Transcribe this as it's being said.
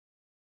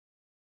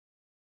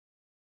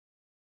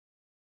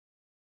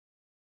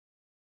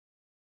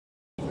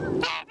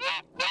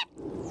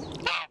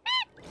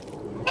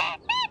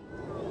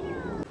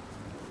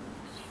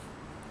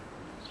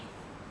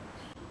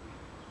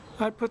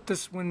I put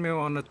this windmill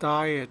on a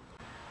diet.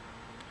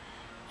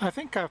 I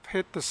think I've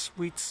hit the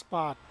sweet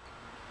spot.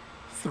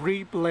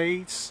 3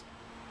 blades,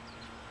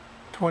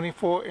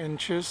 24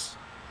 inches.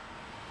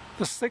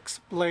 The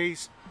 6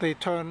 blades, they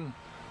turn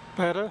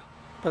better,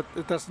 but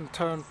it doesn't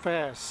turn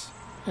fast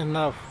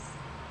enough.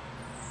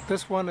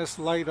 This one is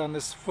light on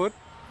its foot.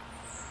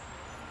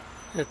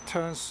 It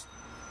turns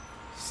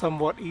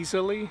somewhat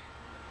easily.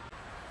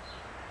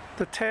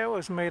 The tail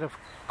is made of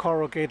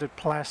corrugated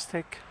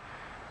plastic,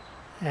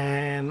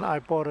 and I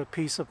bought a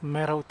piece of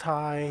metal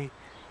tie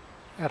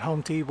at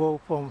Home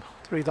Depot for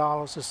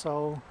 $3 or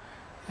so,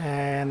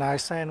 and I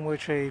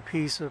sandwich a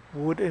piece of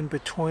wood in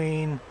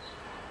between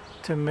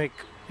to make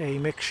a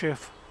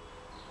makeshift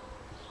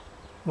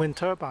wind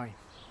turbine.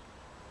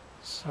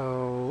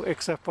 So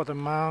except for the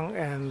mount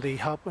and the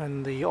hub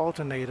and the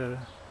alternator,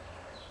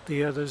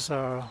 the others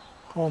are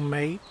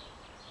homemade,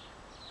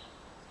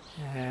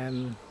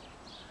 and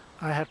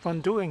I had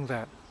fun doing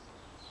that.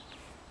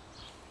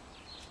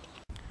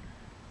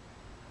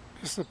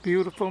 It's a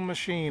beautiful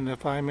machine,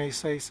 if I may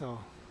say so.